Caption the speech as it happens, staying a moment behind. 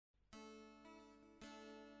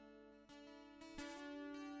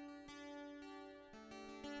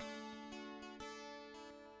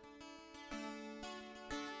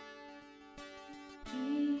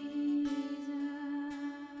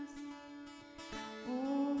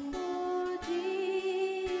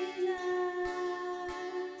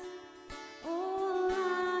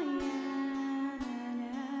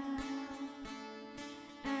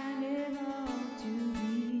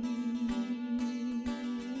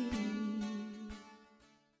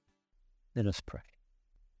Let us pray.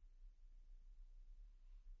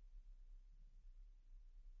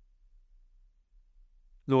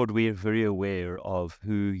 Lord, we are very aware of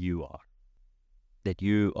who you are, that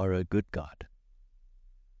you are a good God,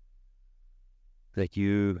 that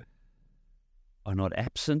you are not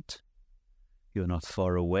absent, you're not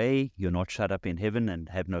far away, you're not shut up in heaven and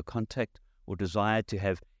have no contact or desire to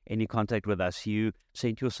have any contact with us. You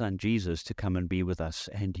sent your Son Jesus to come and be with us,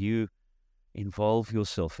 and you involve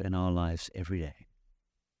yourself in our lives every day.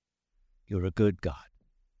 You're a good God.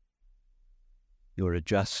 You're a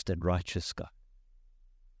just and righteous God.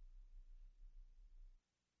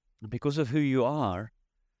 And because of who you are,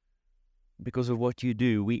 because of what you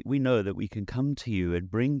do, we know that we can come to you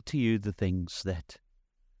and bring to you the things that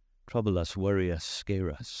trouble us, worry us,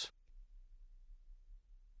 scare us.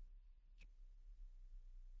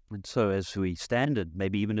 And so as we stand and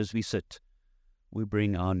maybe even as we sit, we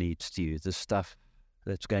bring our needs to you, the stuff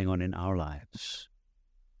that's going on in our lives.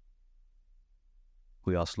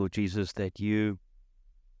 We ask, Lord Jesus, that you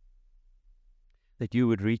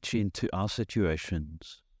would reach into our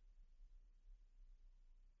situations,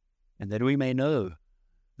 and that we may know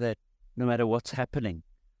that no matter what's happening,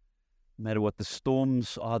 no matter what the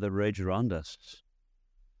storms are that rage around us,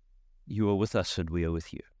 you are with us and we are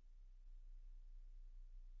with you.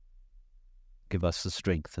 Give us the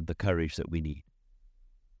strength and the courage that we need.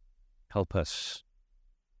 Help us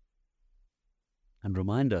and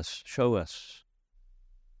remind us, show us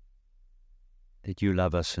that you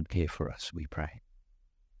love us and care for us, we pray.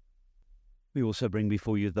 We also bring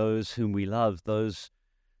before you those whom we love, those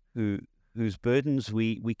whose burdens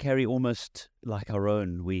we carry almost like our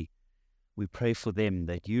own. We pray for them,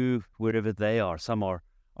 that you, wherever they are, some are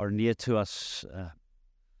near to us,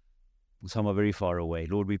 some are very far away.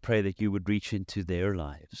 Lord, we pray that you would reach into their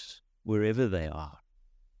lives, wherever they are,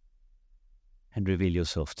 and reveal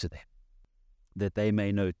yourself to them, that they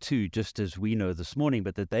may know too, just as we know this morning,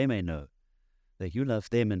 but that they may know that you love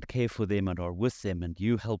them and care for them and are with them, and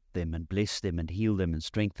you help them and bless them and heal them and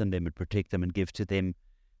strengthen them and protect them and give to them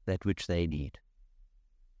that which they need.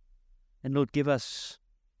 And Lord, give us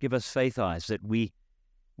faith eyes that we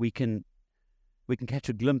can catch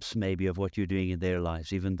a glimpse maybe of what you're doing in their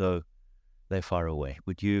lives, even though they're far away.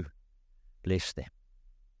 Would you bless them?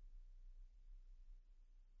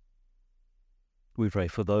 We pray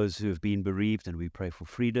for those who have been bereaved, and we pray for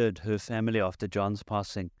Frida and her family after John's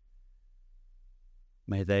passing.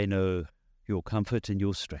 May they know your comfort and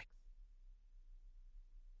your strength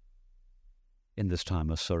in this time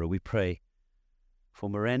of sorrow. We pray for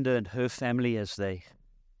Miranda and her family as they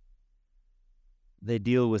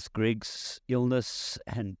deal with Greg's illness,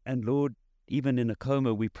 and Lord, even in a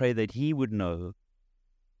coma, we pray that he would know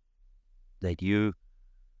that you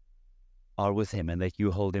are with him and that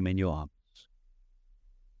you hold him in your arms.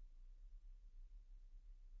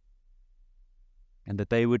 And that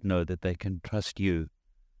they would know that they can trust you.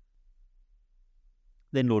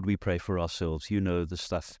 Then, Lord, we pray for ourselves. You know the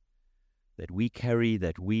stuff that we carry,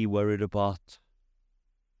 that we worried about.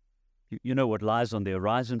 You know what lies on the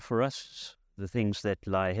horizon for us, the things that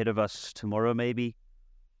lie ahead of us tomorrow maybe,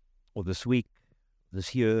 or this week,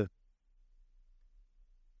 this year.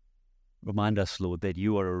 Remind us, Lord, that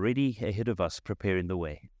you are already ahead of us preparing the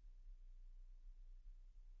way.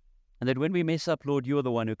 And that when we mess up, Lord, you are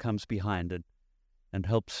the one who comes behind and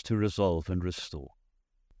helps to resolve and restore.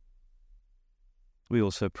 We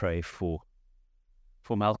also pray for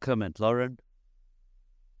Malcolm and Lauren,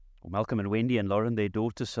 or Malcolm and Wendy and Lauren, their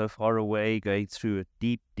daughter, so far away, going through a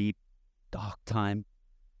deep, deep, dark time.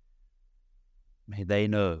 May they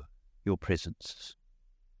know your presence.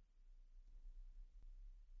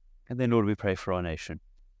 And then, Lord, we pray for our nation.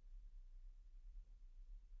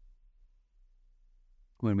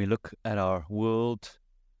 When we look at our world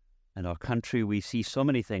and our country, we see so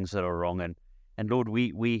many things that are wrong. And Lord,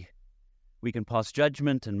 we can pass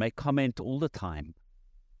judgment and make comment all the time.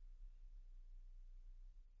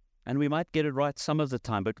 And we might get it right some of the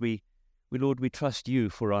time, but Lord, we trust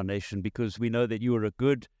you for our nation, because we know that you are a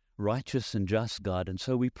good, righteous, and just God. And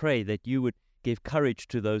so we pray that you would give courage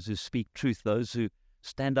to those who speak truth, those who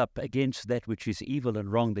stand up against that which is evil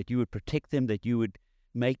and wrong, that you would protect them, that you would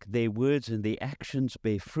make their words and their actions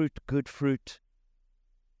bear fruit, good fruit,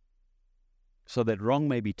 so that wrong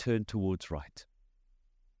may be turned towards right.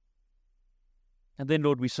 And then,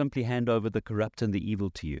 Lord, we simply hand over the corrupt and the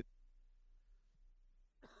evil to you.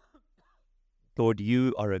 Lord,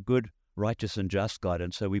 you are a good, righteous, and just God,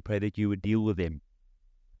 and so we pray that you would deal with them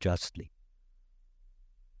justly.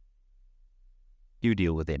 You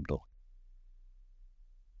deal with them, Lord.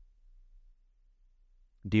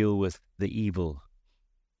 Deal with the evil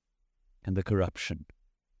and the corruption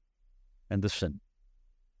and the sin.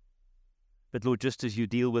 But Lord, just as you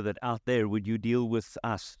deal with it out there, would you deal with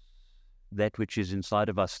us, that which is inside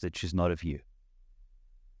of us that is not of you?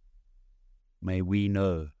 May we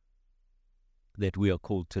know that we are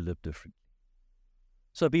called to live differently.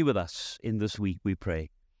 So be with us in this week, we pray.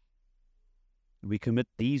 We commit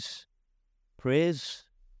these prayers,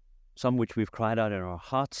 some which we've cried out in our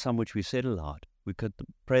hearts, some which we said aloud. We could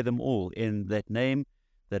pray them all in that name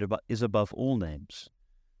that is above all names,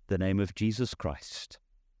 the name of Jesus Christ.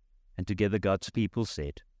 And together God's people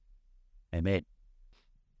said, Amen.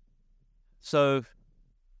 So,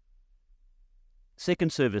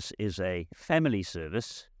 second service is a family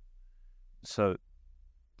service. So,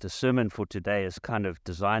 the sermon for today is kind of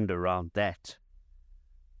designed around that.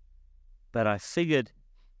 But I figured,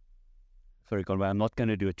 sorry, Conway, I'm not going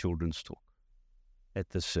to do a children's talk at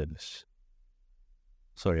this service.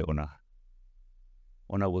 Sorry, Ona.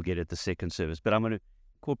 Ona will get at the second service. But I'm going to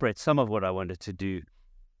incorporate some of what I wanted to do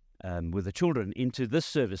with the children into this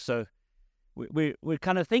service. So we're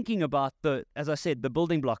kind of thinking about, as I said, the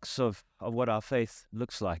building blocks of what our faith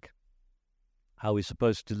looks like, how we're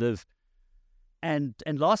supposed to live. And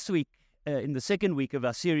last week, in the second week of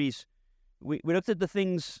our series, we looked at the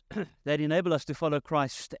things that enable us to follow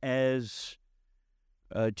Christ as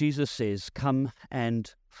Jesus says, come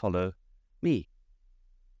and follow me.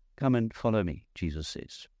 Come and follow me, Jesus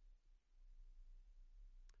says.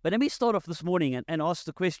 But let me start off this morning and ask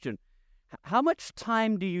the question, how much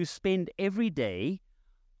time do you spend every day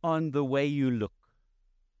on the way you look?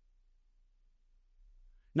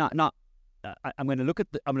 Now, I'm going to look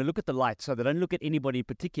at the light so that I don't look at anybody in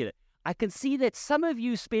particular. I can see that some of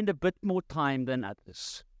you spend a bit more time than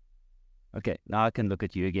others. Okay, now I can look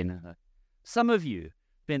at you again. Some of you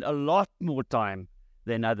spend a lot more time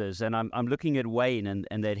than others, and I'm looking at Wayne,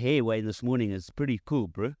 and that hair Wayne this morning is pretty cool,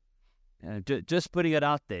 bro. Just putting it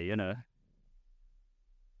out there, you know.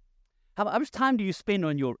 How much time do you spend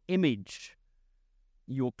on your image,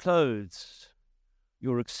 your clothes,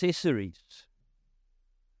 your accessories?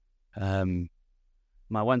 My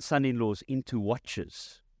one son-in-law's into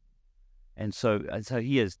watches, and so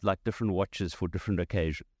he has like different watches for different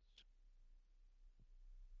occasions.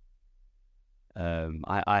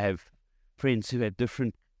 I have friends who have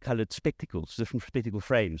different coloured spectacles, different spectacle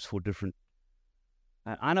frames for different.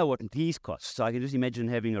 I know what these cost, so I can just imagine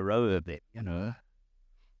having a row of them, you know.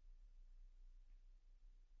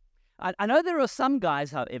 I know there are some guys,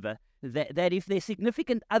 however, that if their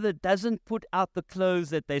significant other doesn't put out the clothes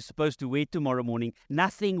that they're supposed to wear tomorrow morning,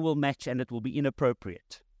 nothing will match and it will be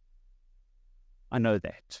inappropriate. I know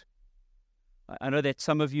that. I know that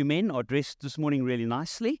some of you men are dressed this morning really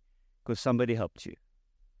nicely because somebody helped you.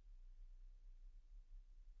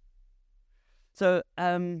 So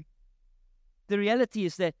the reality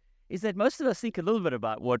is that most of us think a little bit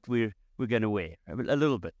about what we're going to wear, a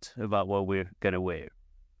little bit about what we're going to wear.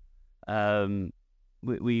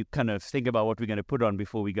 We kind of think about what we're going to put on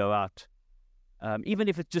before we go out, even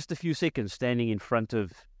if it's just a few seconds standing in front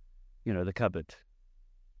of, the cupboard.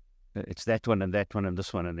 It's that one and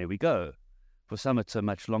this one, and there we go. For some, it's a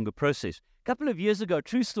much longer process. A couple of years ago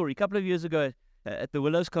at the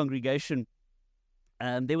Willows congregation,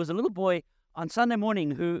 there was a little boy on Sunday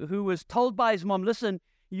morning who was told by his mom, listen,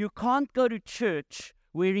 you can't go to church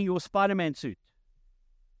wearing your Spider-Man suit.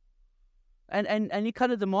 And he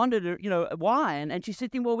kind of demanded her, why? And she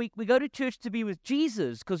said to him, well, we go to church to be with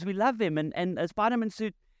Jesus because we love him, and a Spider-Man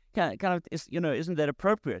suit kind of is, isn't that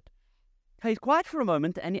appropriate? He's quiet for a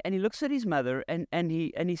moment, and he looks at his mother, and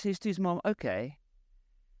he says to his mom, okay,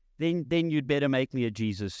 then you'd better make me a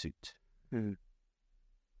Jesus suit.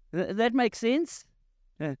 That makes sense?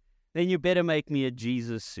 Then you better make me a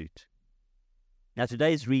Jesus suit. Now,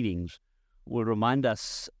 today's readings will remind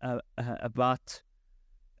us about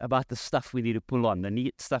the stuff we need to pull on, the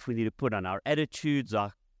neat stuff we need to put on, our attitudes,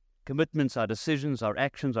 our commitments, our decisions, our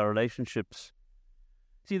actions, our relationships.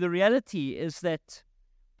 See, the reality is that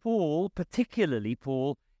particularly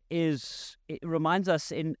Paul, it reminds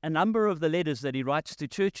us in a number of the letters that he writes to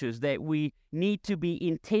churches that we need to be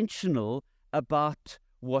intentional about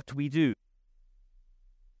what we do.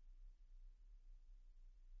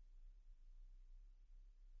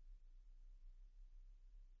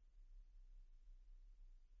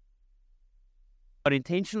 Not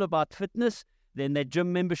intentional about fitness, then that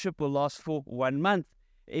gym membership will last for 1 month.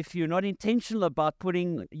 If you're not intentional about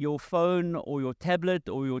putting your phone or your tablet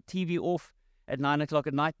or your TV off at 9 o'clock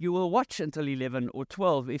at night, you will watch until 11 or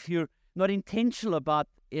 12. If you're not intentional about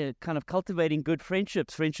kind of cultivating good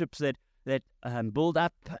friendships that build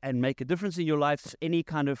up and make a difference in your life, any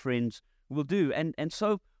kind of friends will do. And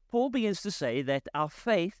so Paul begins to say that our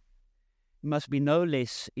faith must be no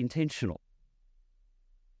less intentional.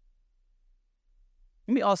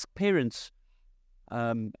 Let me ask parents,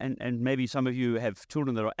 and maybe some of you have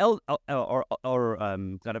children that are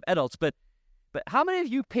kind of adults, but how many of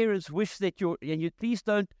you parents wish that and you please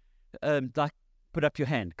don't like put up your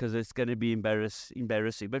hand because it's going to be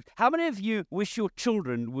embarrassing. But how many of you wish your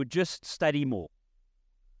children would just study more?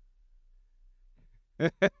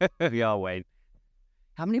 Yeah, Wayne.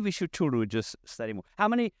 How many wish your children would just study more? How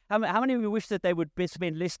many of you wish that they would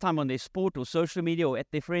spend less time on their sport or social media or at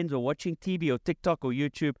their friends or watching TV or TikTok or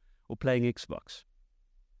YouTube or playing Xbox?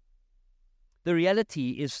 The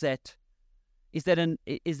reality is that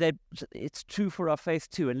it's true for our faith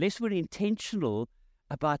too. Unless we're intentional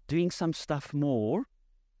about doing some stuff more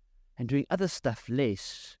and doing other stuff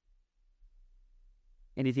less,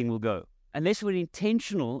 anything will go. Unless we're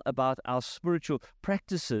intentional about our spiritual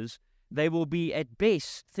practices, they will be at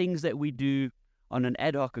best things that we do on an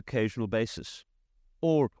ad hoc occasional basis.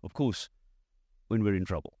 Or, of course, when we're in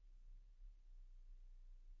trouble.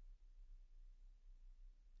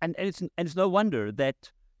 And it's no wonder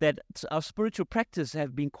that our spiritual practice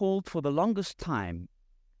have been called for the longest time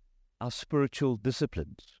our spiritual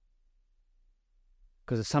disciplines,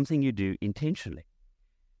 because it's something you do intentionally.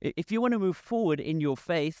 If you want to move forward in your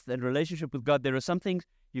faith and relationship with God, there are some things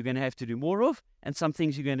you're going to have to do more of and some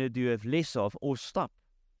things you're going to do have less of or stop.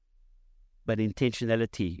 But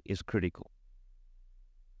intentionality is critical.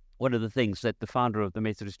 One of the things that the founder of the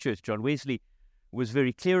Methodist Church, John Wesley, was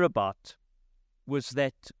very clear about was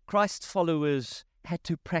that Christ's followers had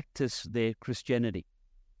to practice their Christianity.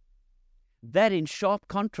 That in sharp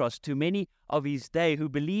contrast to many of his day who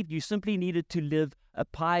believed you simply needed to live a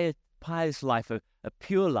pious life, a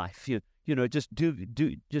pure life. Just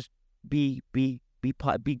be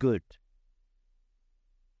good,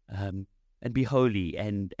 and be holy,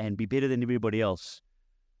 and be better than everybody else.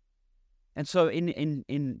 And so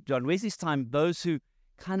in John Wesley's time, those who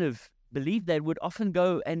kind of believed that would often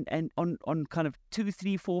go and on kind of 2,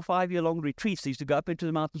 3, 4, 5 year long retreats. They used to go up into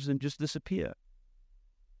the mountains and just disappear.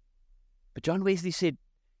 But John Wesley said,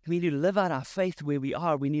 we need to live out our faith where we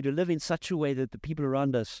are. We need to live in such a way that the people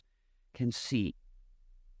around us can see.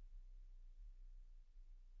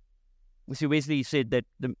 See, Wesley said that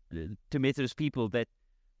to Methodist people that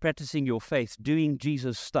practicing your faith, doing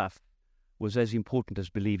Jesus stuff, was as important as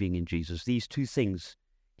believing in Jesus. These two things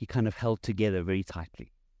he kind of held together very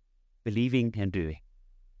tightly. Believing and doing.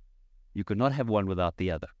 You could not have one without the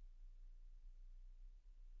other.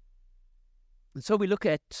 And so we look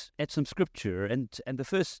at some scripture, and the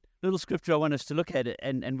first little scripture I want us to look at,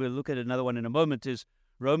 and we'll look at another one in a moment, is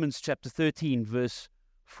Romans chapter 13, verse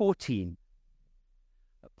 14.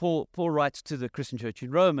 Paul writes to the Christian church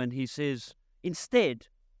in Rome, and he says, instead,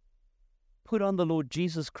 put on the Lord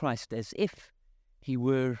Jesus Christ as if he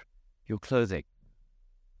were your clothing.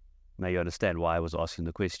 Now you understand why I was asking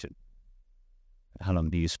the question. How long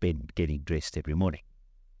do you spend getting dressed every morning?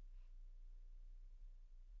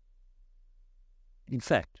 In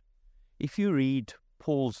fact, if you read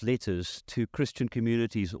Paul's letters to Christian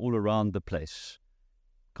communities all around the place,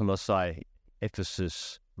 Colossae,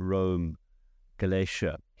 Ephesus, Rome,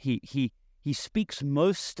 Galatia, he speaks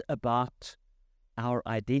most about our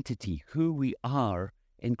identity, who we are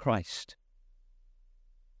in Christ.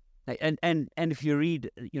 And if you read,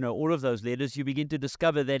 all of those letters, you begin to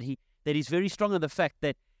discover that he's very strong on the fact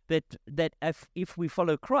that if we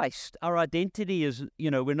follow Christ, our identity is,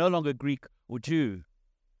 we're no longer Greek or Jew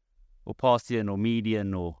or Parthian or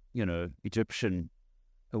Median or, Egyptian.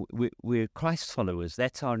 We're Christ followers.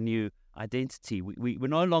 That's our new identity. We're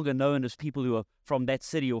no longer known as people who are from that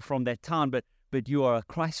city or from that town, but you are a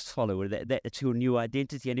Christ follower. That's your new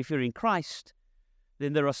identity. And if you're in Christ,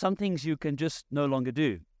 then there are some things you can just no longer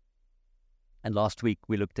do. And last week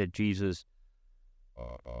we looked at Jesus.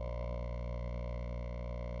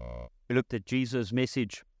 We looked at Jesus'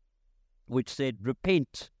 message, which said,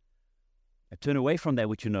 repent and turn away from that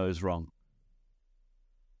which you know is wrong.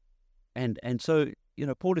 And so,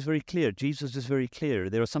 Paul is very clear. Jesus is very clear.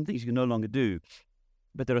 There are some things you can no longer do,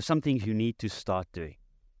 but there are some things you need to start doing.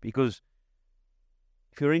 Because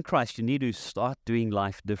if you're in Christ, you need to start doing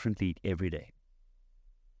life differently every day.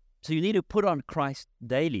 So you need to put on Christ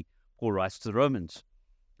daily. Paul writes to the Romans,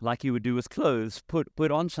 like you would do with clothes,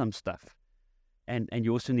 put on some stuff. And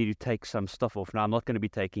you also need to take some stuff off. Now, I'm not going to be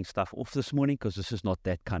taking stuff off this morning because this is not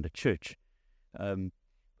that kind of church. But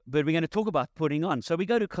we're going to talk about putting on. So we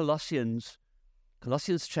go to Colossians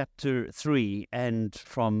chapter 3 and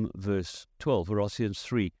from verse 12. Colossians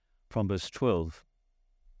 3 from verse 12.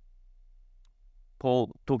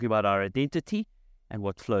 Paul talking about our identity and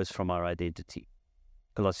what flows from our identity.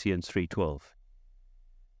 Colossians 3:12.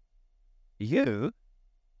 You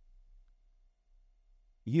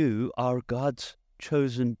are God's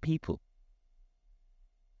chosen people.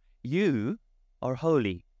 You are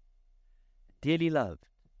holy, dearly loved.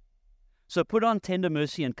 So put on tender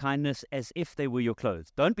mercy and kindness as if they were your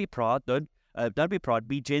clothes. Don't be proud. Don't be proud.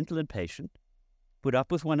 Be gentle and patient. Put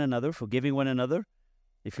up with one another, forgiving one another.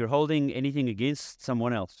 If you're holding anything against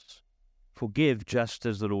someone else, forgive just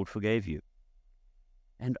as the Lord forgave you.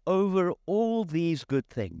 And over all these good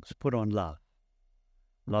things, put on love.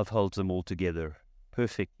 Love holds them all together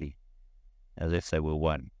perfectly, as if they were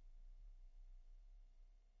one.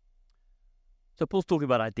 So Paul's talking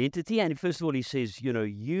about identity, and first of all he says,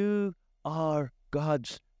 you are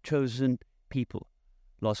God's chosen people.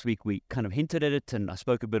 Last week we kind of hinted at it, and I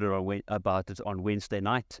spoke a bit about it on Wednesday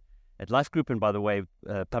night at Life Group. And by the way,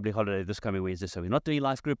 public holiday this coming Wednesday, so we're not doing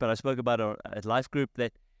Life Group, but I spoke about at Life Group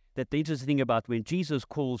that the interesting thing about when Jesus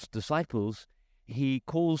calls disciples, he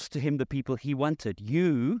calls to him the people he wanted.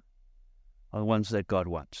 You are the ones that God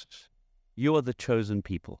wants. You are the chosen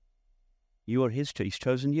people. You are his choice. He's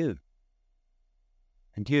chosen you.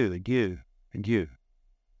 And you, and you, and you.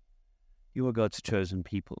 You are God's chosen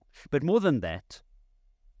people. But more than that,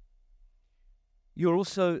 you're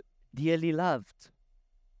also dearly loved.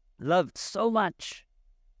 Loved so much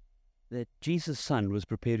that Jesus' Son was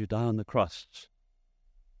prepared to die on the cross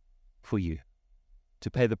for you, to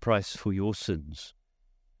pay the price for your sins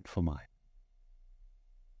and for mine.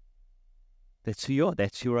 That's who you are.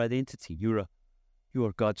 That's your identity. You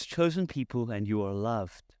are God's chosen people, and you are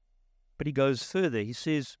loved. But he goes further. He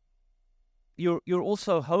says, you're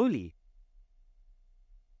also holy.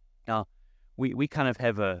 Now, we kind of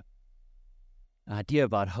have an idea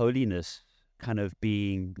about holiness kind of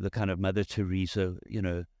being the kind of Mother Teresa,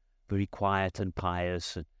 very quiet and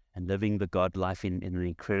pious and living the God life in an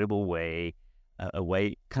incredible way,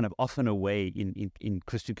 often away in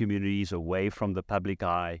Christian communities, away from the public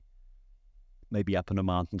eye, maybe up in a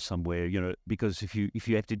mountain somewhere, because if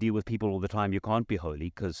you have to deal with people all the time, you can't be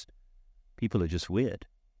holy because people are just weird.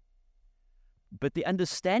 But the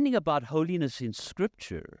understanding about holiness in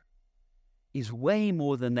Scripture is way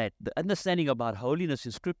more than that. The understanding about holiness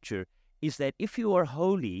in Scripture is that if you are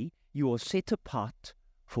holy, you are set apart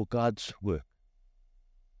for God's work.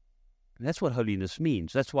 And that's what holiness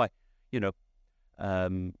means. That's why,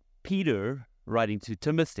 Peter, writing to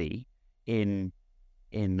Timothy in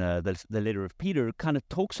the letter of Peter, kind of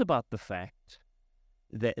talks about the fact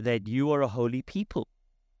that you are a holy people.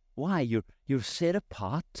 Why? You're set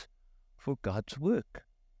apart for God's work.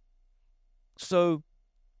 So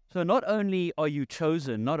not only are you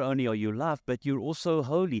chosen, not only are you loved, but you're also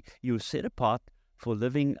holy. You're set apart for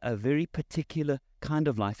living a very particular kind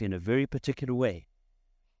of life in a very particular way.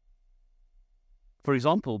 For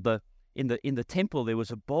example, in the temple there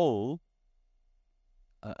was a bowl,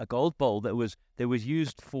 a gold bowl that was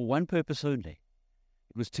used for one purpose only.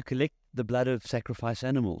 It was to collect the blood of sacrifice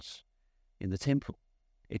animals in the temple.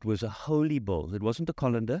 It was a holy bowl. It wasn't a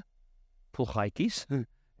colander, for haikies.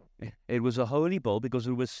 It was a holy bowl because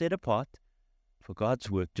it was set apart for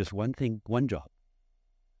God's work, just one thing, one job.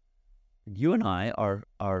 And you and I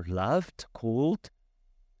are loved, called,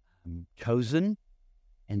 chosen,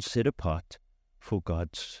 and set apart for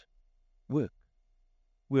God's work.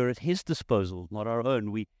 We're at his disposal, not our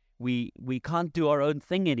own. We can't do our own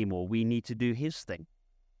thing anymore. We need to do his thing.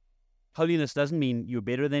 Holiness doesn't mean you're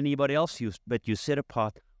better than anybody else, but you're set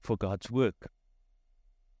apart for God's work.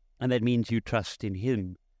 And that means you trust in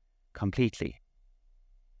him completely.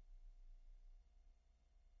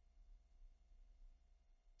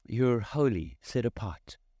 You're holy, set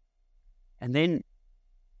apart. And then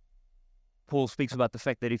Paul speaks about the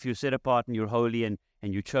fact that if you're set apart and you're holy and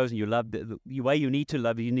you're chosen, you're loved, the way you need to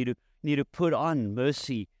love, you need to put on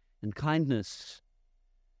mercy and kindness.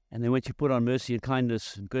 And then once you put on mercy and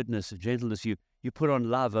kindness and goodness and gentleness, you put on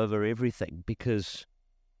love over everything, because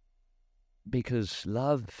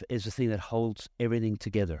love is the thing that holds everything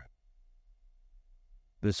together.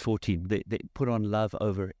 Verse 14, they put on love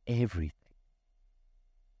over everything.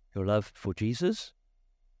 Your love for Jesus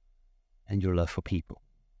and your love for people.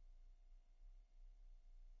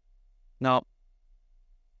 Now,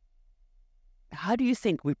 how do you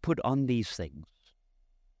think we put on these things?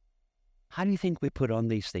 How do you think we put on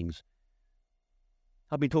these things?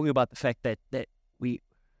 I've been talking about the fact that we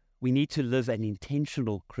need to live an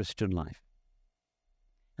intentional Christian life.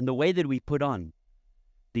 And the way that we put on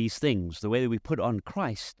these things, the way that we put on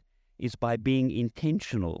Christ, is by being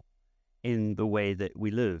intentional in the way that we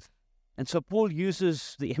live. And so Paul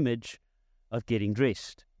uses the image of getting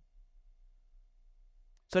dressed.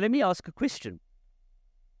 So let me ask a question.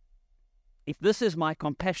 If this is my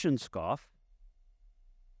compassion scarf,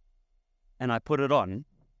 and I put it on,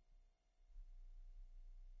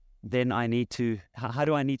 then I need to, how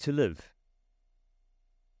do I need to live?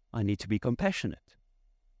 I need to be compassionate.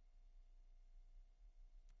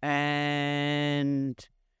 And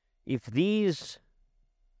if these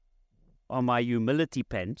are my humility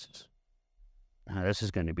pants, now this is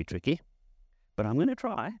going to be tricky, but I'm going to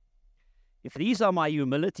try. If these are my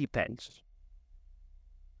humility pants,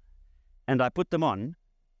 and I put them on,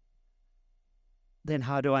 then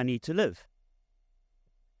how do I need to live?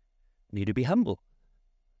 I need to be humble.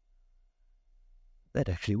 That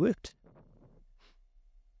actually worked.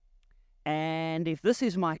 And if this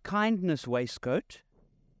is my kindness waistcoat,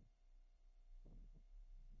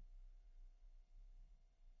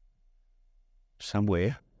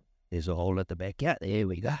 somewhere there's a hole at the back. Yeah, there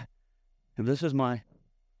we go. If this is my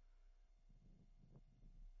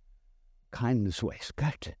kindness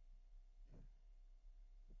waistcoat,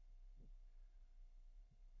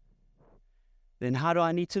 then how do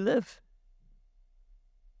I need to live?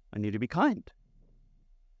 I need to be kind.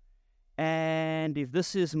 And if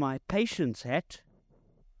this is my patience hat,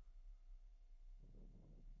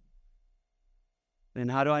 then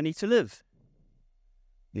how do I need to live?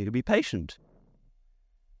 I need to be patient.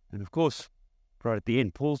 And of course, right at the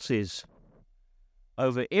end, Paul says,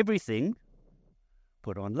 over everything,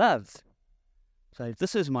 put on love. So if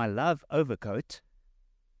this is my love overcoat,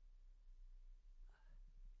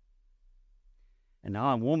 and now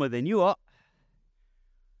I'm warmer than you are,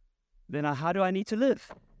 then how do I need to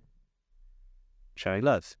live? Showing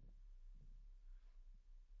love.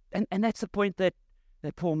 And that's the point that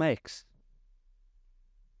Paul makes.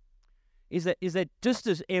 Is that just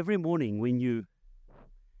as every morning when you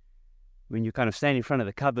kind of stand in front of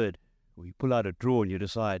the cupboard, or you pull out a drawer and you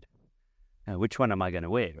decide, which one am I going to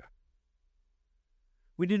wear?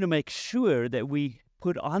 We need to make sure that we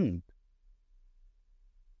put on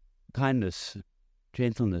kindness,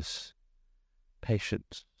 gentleness,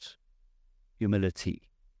 patience, humility,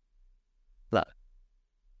 love.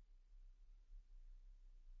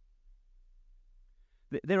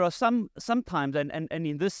 There are sometimes, and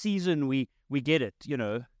in this season we get it, you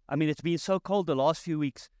know. I mean, it's been so cold the last few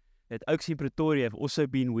weeks that Oaks in Pretoria have also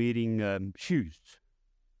been wearing shoes.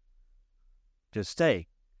 Just stay.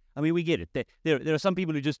 I mean, we get it. There are some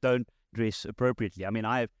people who just don't dress appropriately. I mean,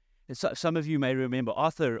 some of you may remember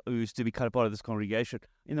Arthur, who used to be kind of part of this congregation.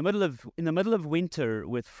 In the middle of winter,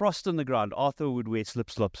 with frost on the ground, Arthur would wear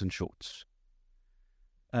slip-slops and shorts.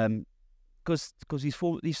 Because his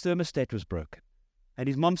thermostat was broken. And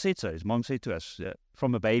his mom said so. His mom said to us,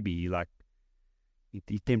 from a baby,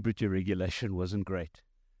 the temperature regulation wasn't great.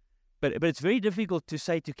 But it's very difficult to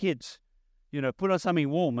say to kids, you know, put on something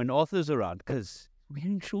warm when Arthur's around, because we're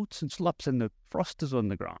wearing shorts and slops and the frost is on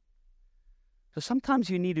the ground. So sometimes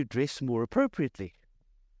you need to dress more appropriately.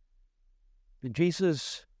 And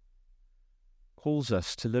Jesus calls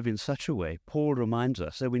us to live in such a way. Paul reminds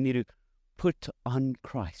us that we need to put on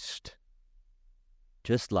Christ,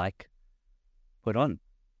 just like put on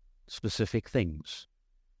specific things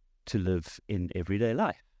to live in everyday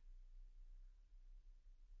life.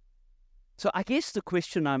 So I guess the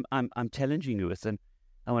question I'm challenging you with, and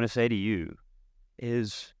I want to say to you,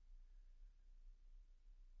 is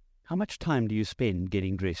how much time do you spend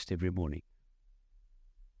getting dressed every morning?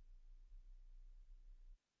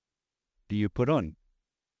 Do you put on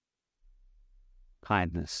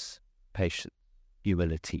kindness, patience,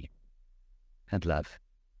 humility, and love?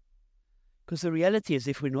 Because the reality is,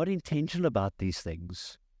 if we're not intentional about these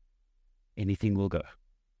things, anything will go.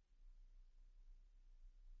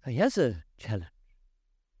 So here's a challenge.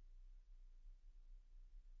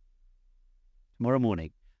 Tomorrow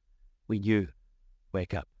morning, when you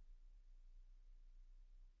wake up,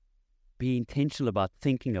 be intentional about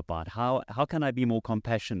thinking about how can I be more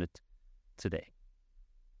compassionate today?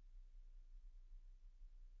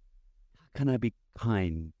 How can I be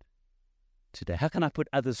kind today? How can I put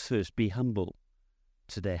others first, be humble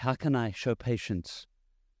today? How can I show patience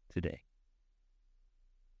today?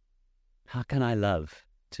 How can I love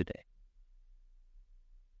today?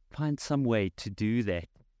 Find some way to do that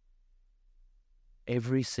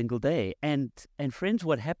every single day. And friends,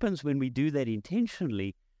 what happens when we do that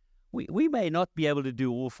intentionally, we may not be able to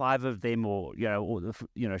do all 5 of them, or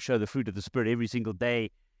show the fruit of the Spirit every single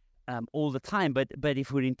day, all the time. But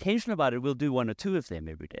if we're intentional about it, we'll do 1 or 2 of them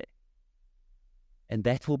every day. And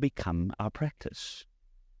that will become our practice.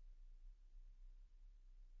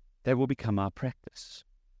 That will become our practice.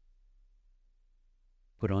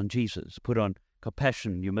 Put on Jesus. Put on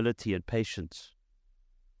compassion, humility, and patience.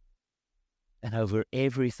 And over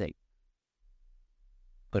everything,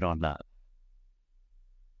 put on love.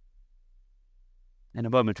 In a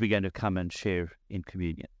moment, we're going to come and share in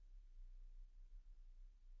communion.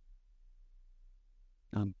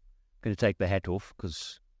 I'm going to take the hat off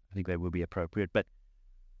because I think that will be appropriate, but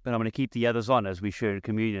I'm going to keep the others on as we share in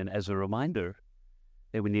communion as a reminder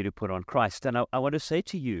that we need to put on Christ. And I want to say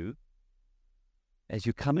to you, as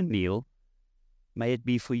you come and kneel, may it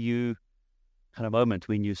be for you kind of moment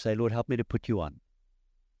when you say, Lord, help me to put you on.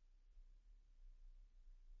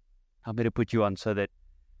 Help me to put you on so that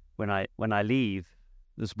when I leave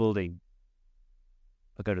this building,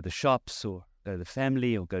 I go to the shops or go to the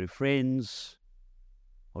family or go to friends,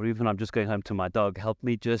 or even I'm just going home to my dog, help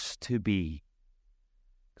me just to be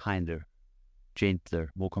kinder,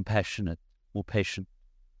 gentler, more compassionate, more patient,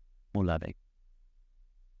 more loving.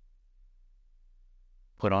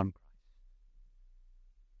 Put on.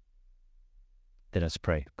 Let us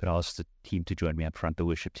pray. Could I ask the team to join me up front, the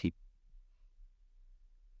worship team?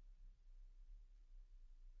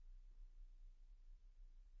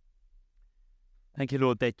 Thank you,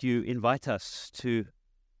 Lord, that you invite us to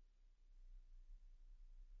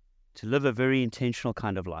live a very intentional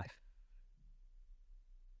kind of life.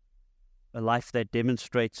 A life that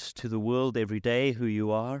demonstrates to the world every day who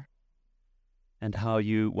you are and how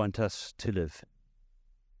you want us to live.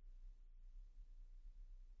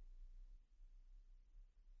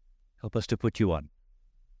 Help us to put you on.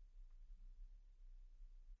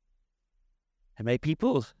 And may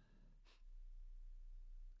people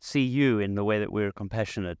see you in the way that we're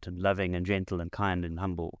compassionate and loving and gentle and kind and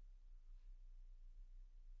humble.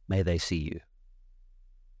 May they see you.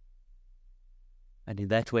 And in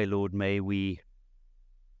that way, Lord, may we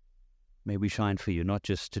shine for you, not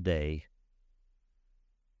just today,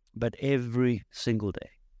 but every single day.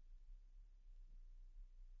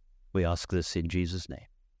 We ask this in Jesus' name.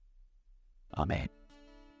 Amen.